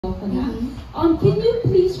Ayoko Na. Can you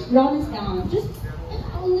please run us down just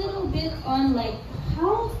a little bit on like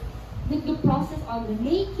how the process on the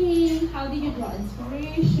making, how did you draw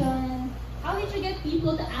inspiration, how did you get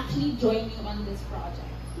people to actually join you on this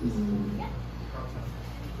project? Yeah.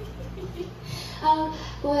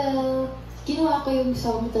 Well, ginawa ko yung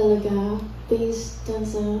song talaga based dun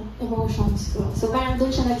sa emotions ko. So, parang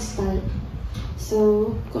dun siya nag-start.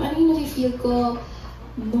 So, kung ano yung nafe-feel ko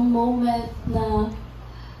nung moment na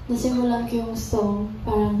nasimulan ko yung song,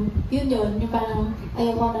 parang yun, yung parang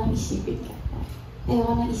ayoko nang isipin ka.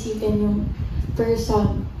 Ayoko nang isipin yung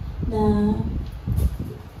person na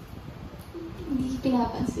hindi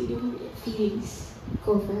pinapansin yung feelings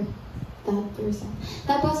ko for that person.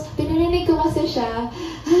 Tapos, pinarinig ko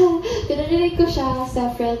siya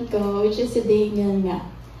sa friend ko, which is si Daniel nga.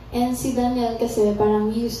 And si Daniel kasi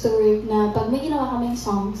parang used to work na pag may ginawa kaming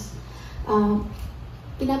songs,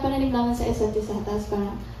 pinaparinig namin sa isa't isa. Tapos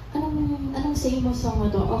parang, anong say mo song mo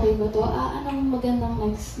to? Okay ba to? Anong magandang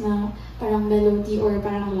next na parang melody or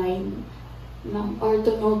parang line or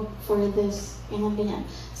tunog for this? Ganyan.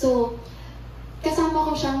 So, kasama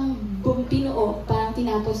ko siyang pinuo, parang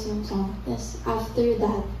tinapos yung song. Tapos after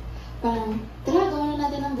that, parang, tara, gawa na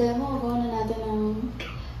natin ng demo, gawa na natin ng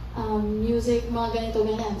music, mga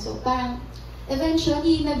ganito-ganyan. So parang,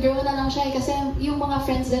 eventually, nag-grow na lang siya kasi yung mga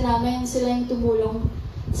friends din namin, sila yung tumulong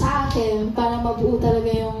sa akin para mabuo talaga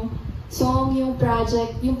yung song, yung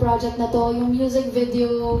project na to, yung music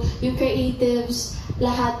video, yung creatives,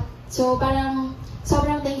 lahat. So parang,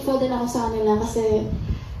 sobrang thankful din ako sa kanila kasi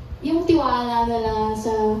yung tiwala nila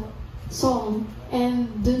sa song and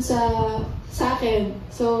dun sa akin.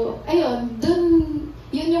 So, ayun,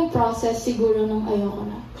 yun yung process siguro ng Ayoko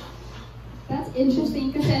Na. That's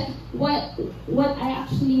interesting kasi what I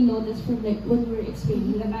actually noticed from like when we were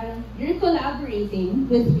explaining na parang you're collaborating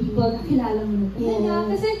with people na kilala mo na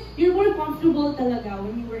talaga. Kasi you're more comfortable talaga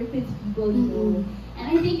when you work with people you know.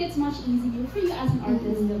 And I think it's much easier for you as an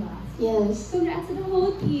artist, diba? Yes. Congrats to the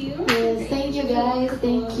whole team. Yes, thank you guys.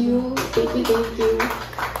 Thank you.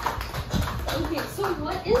 Okay, so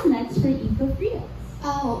what is next for ICA FRIAS?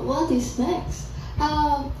 What is next?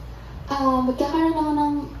 Magkakaroon ako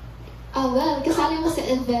ng kasali mo sa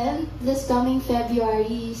event this coming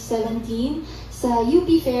February 17 sa UP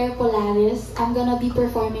Fair Polaris. I'm gonna be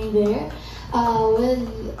performing there with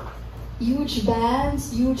huge bands,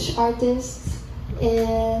 huge artists,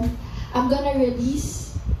 and I'm gonna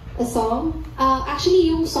release a song.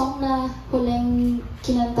 Actually, yung song na huling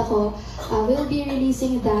kinanta ko, we'll be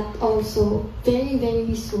releasing that also very,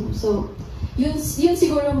 very soon. So, yun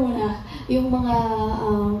siguro muna yung mga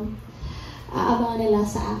aabangan nila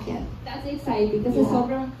sa akin. That's exciting kasi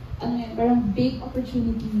sobrang parang big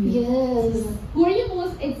opportunity. Yes. Who are you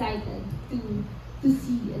most excited to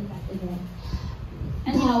see in that event?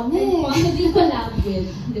 And possibly collab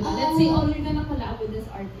with, diba? Let's say, you're gonna collab with this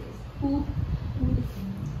artist. Who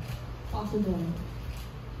possible?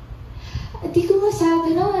 Hindi ko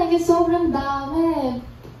masabi na, sobrang dami.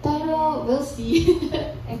 Pero, we'll see.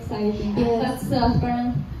 Exciting. Yes. That's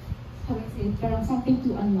parang, how do I say it? Parang something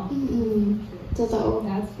to unlock. Totoo.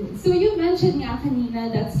 That's good. So you mentioned nga kanina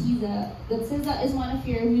that SZA is one of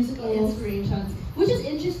your musical inspirations, which is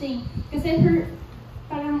interesting kasi her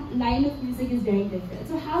parang line of music is very different.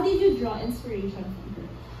 So how did you draw inspiration from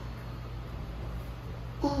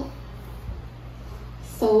her?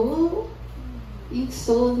 Soul? Yung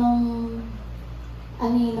soul ng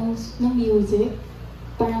music.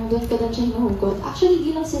 Parang doon ko din siya hinuhugot. Actually,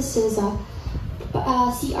 di lang si SZA.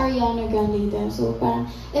 Si Ariana Grande din. So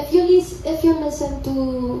parang, if you listen to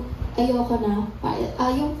Ayoko Na,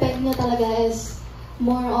 yung peg niya talaga is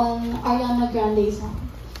more on Ariana Grande song.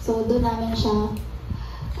 So doon namin siya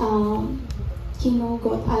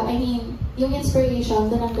hinugot. Yung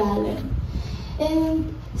inspiration doon ang galing.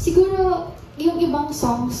 And siguro, yung ibang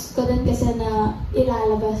songs ko din kasi na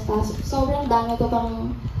ilalabas pa. Sobrang dami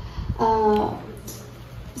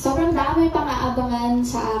pang aabangan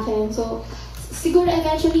sa akin. So, siguro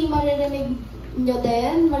eventually maririnig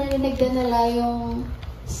din nila yung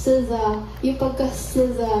SZA, yung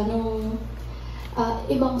pagka-SZA nung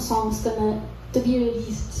ibang songs ko na to be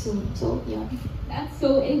released soon. So, yeah. That's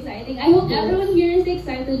so exciting. I hope everyone here is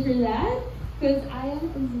excited for that. Because I am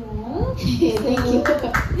as well. Thank you.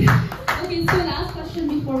 Okay, so last question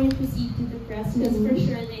before we proceed to the press, because for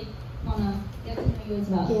sure they wanna get to know you as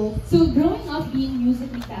well. Yes. So growing up being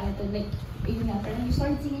musically talented, like you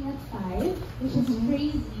started singing at 5, which is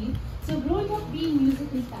crazy. So growing up being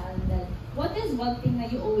musically talented, what is one thing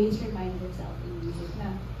that you always remind yourself in music?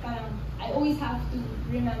 Na parang I always have to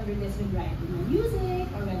remember this when writing my music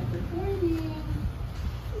or when performing.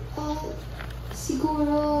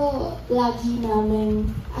 Siguro, lagi namin,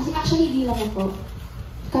 actually, di lang ako.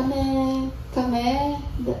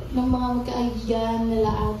 Ng mga magkaibigan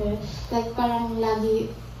nila ate, like parang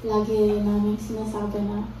lagi namin sinasabi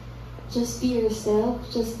na, just be yourself,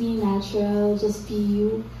 just be natural, just be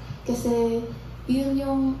you. Kasi, yun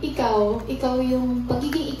yung ikaw yung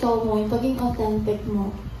pagiging ikaw mo, yung pagiging authentic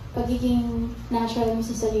mo, pagiging natural mo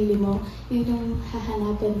sa sarili mo, yun yung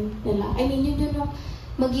hahanapin nila. I mean, yun yung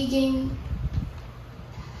magiging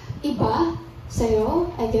iba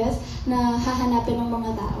sa'yo, I guess, na hahanapin ng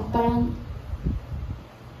mga tao. Parang,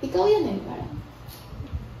 ikaw yan eh, parang,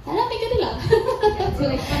 hanapin ka nila. So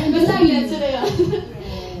like, basta yan, sila yan.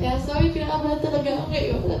 Yeah, sorry, pinakabahan talaga ako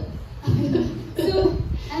ngayon. So,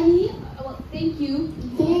 Annie, well, thank you.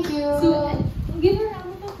 Thank you. So, give her a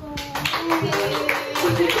round of applause.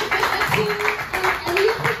 So, Annie,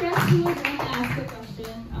 if the rest you would like to ask a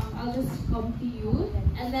question, I'll just come to you.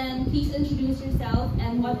 And then please introduce yourself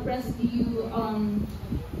and what press do you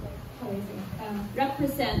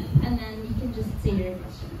represent, and then you can just say your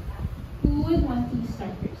question. Who would want to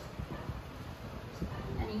start first?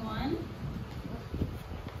 Anyone?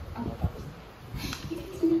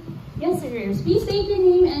 Yes, sir. Please state your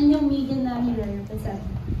name and yung media na represent.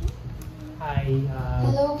 Hi.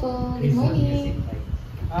 Hello po. Good morning.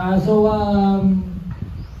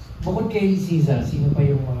 Bukod kay Siza, sino pa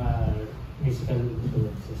yung mga musical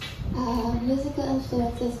influences? Musical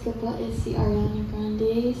influences ko po is si Ariana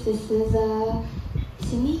Grande, si SZA,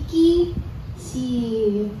 si Nicki, si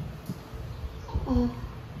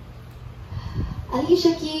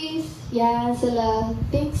Alicia Keys, yan, sila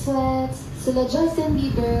Pink Sweats, sila Justin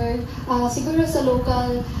Bieber, siguro sa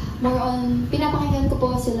local, more on, pinapakinggan ko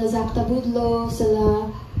po sila Zach Tabudlo,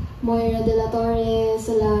 sila Moira De La Torre,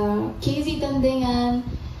 sila KZ Tandingan,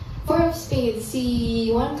 Four of Spades,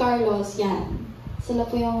 si Juan Carlos, yan. Sila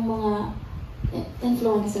po yung mga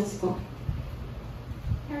influences ko.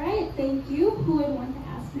 Alright, thank you. Who would want to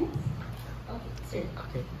ask next? Okay, sir.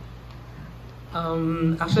 Okay.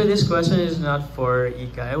 Actually, this question is not for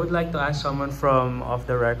Ika. I would like to ask someone from off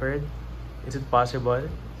the record. Is it possible?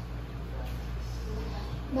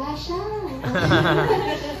 Basha!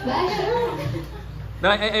 Basha! No,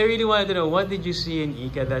 I really wanted to know, what did you see in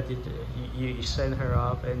Ika that you sent her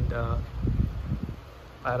up and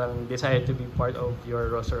parang decided to be part of your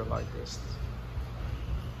roster of artists?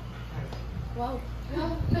 Wow.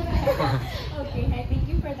 Okay, thank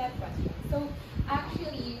you for that question. So,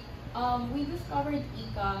 actually, we discovered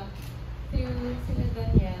Ika through Sina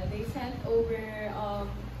Danielle. They sent over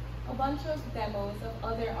a bunch of demos of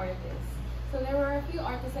other artists. So there were a few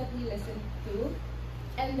artists that we listened to,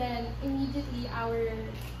 and then immediately our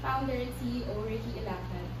founder and CEO, Ricky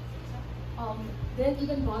Ilacan, didn't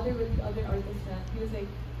even bother with the other artists na. He was like,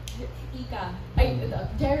 Ika,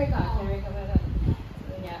 Jerica pala.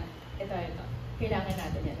 So niya, ito. Kailangan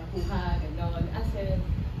natin yan, nakuha, gano'n. As in,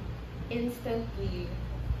 instantly,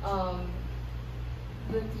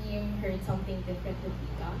 the team heard something different with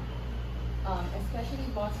Ika. Especially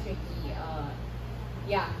Boss Ricky,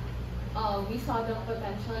 we saw the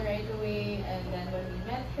potential right away, and then when we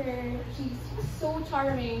met her, she's so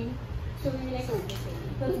charming. So we were like, oh,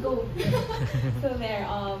 let's go. So there,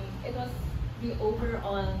 it was the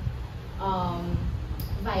overall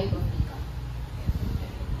vibe of Ika.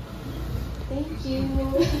 Thank you.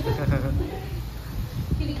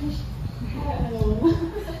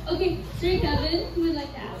 Okay, Sir Kevin, who would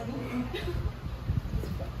like to ask?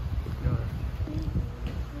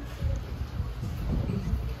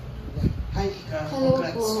 Hi, Ika. Hello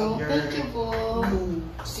Congrats po. on your Thank you po. new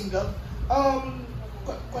single.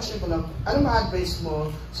 Question ko lang, ano ma-advise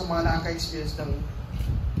mo sa mga nakaka-experience ng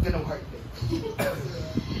ganong heartbreak?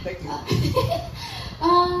 Thank you.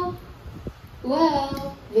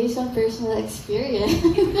 Well, based on personal experience,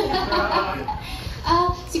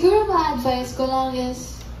 siguro ma-advise ko lang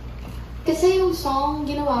is, kasi yung song,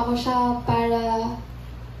 ginawa ko siya para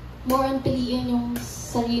more on piliin yung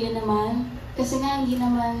sarili naman. Kasi nga, hindi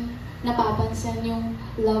naman napapansin yung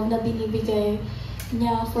love na binibigay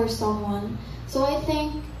niya for someone. So I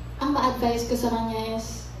think, ang ma-advise ko sa kanya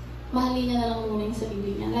is, mahalin niya na lang muna yung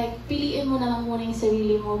sarili niya. Like, piliin mo na lang muna yung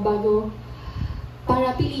sarili mo bago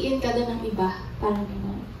para piliin ka din ng iba. Parang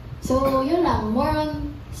gano'n. So, yun lang. More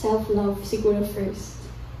on self-love siguro first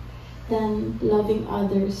than loving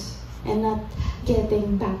others and not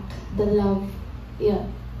getting back the love. Yeah.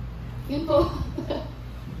 Yun po.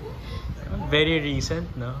 Very recent,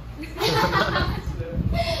 no?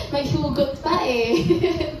 May hugot pa eh.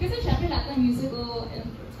 Kasi syempre lahat ng musical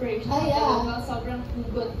inspiration talaga, sobrang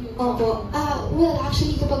hugot yung Opo. Well,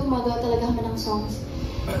 actually, kapag gumagawa talaga kami ng songs,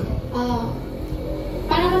 parang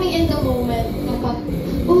parang kami in the moment kapag,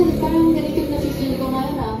 parang ganito yung nafe-feel ko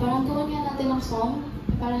ngayon parang gawin nga natin ng song,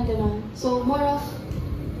 parang gano'n. So, more of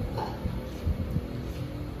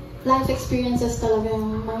life experiences talaga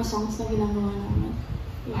yung mga songs na ginagawa namin.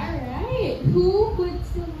 Yeah. Alright. Who would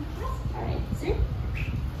still ask? Alright, sir?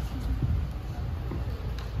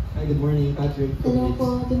 Hi, good morning, Patrick. Hello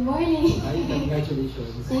po, good morning. Hi,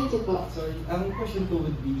 congratulations. Thank you po. Sorry, ang question ko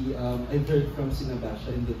would be, I've heard from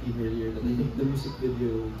Sinabasha and the team earlier that I think the music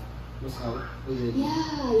video was out already.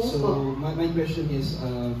 Yeah, yes so po. my question is,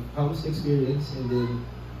 how was the experience, and then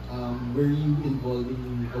were you involved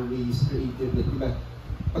in a ways creative that, diba,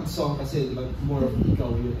 pag song kasi, diba, more of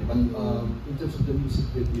ikaw yun, but in terms of the music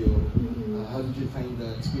video, how did you find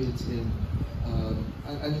the experience, and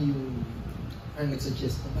ano yung parang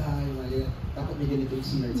nag-suggest na ba, dapat may ganitong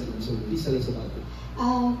scenery sa so please tell us about it.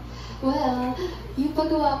 Well, yung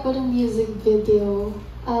paggawa po ng music video,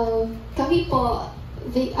 kami po,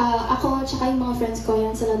 ako at saka yung mga friends ko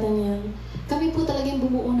yan sa Daniel, kami po talagang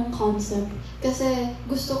bumuo ng concept. Kasi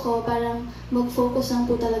gusto ko parang mag-focus lang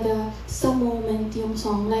po talaga sa moment yung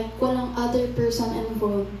song. Like, walang other person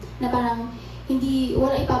involved. Na parang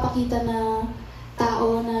wala ipapakita na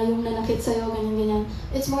tao na yung nanakit sa'yo, ganyan-ganyan.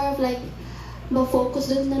 It's more of like, mag-focus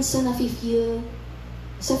dun sa nafe-feel,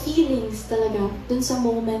 sa feelings talaga, dun sa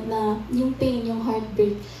moment na yung pain, yung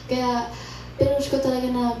heartbreak. Kaya, pinush ko talaga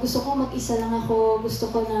na gusto ko mag-isa lang ako, gusto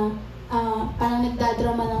ko na parang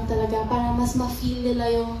nagdadrama lang talaga, para mas ma-feel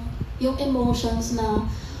nila yung emotions na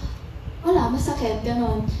wala, masakit,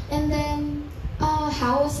 ganon. And then,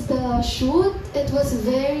 how was the shoot? It was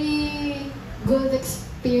very good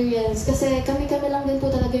experience. Kasi kami lang din po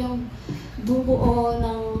talaga yung bumuo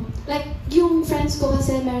ng, like, yung friends ko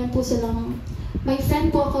kasi meron po silang, may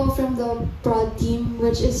friend po ako from the prod team,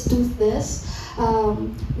 which is Toothless.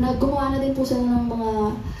 Gumawa na din po sila ng mga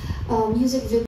music video.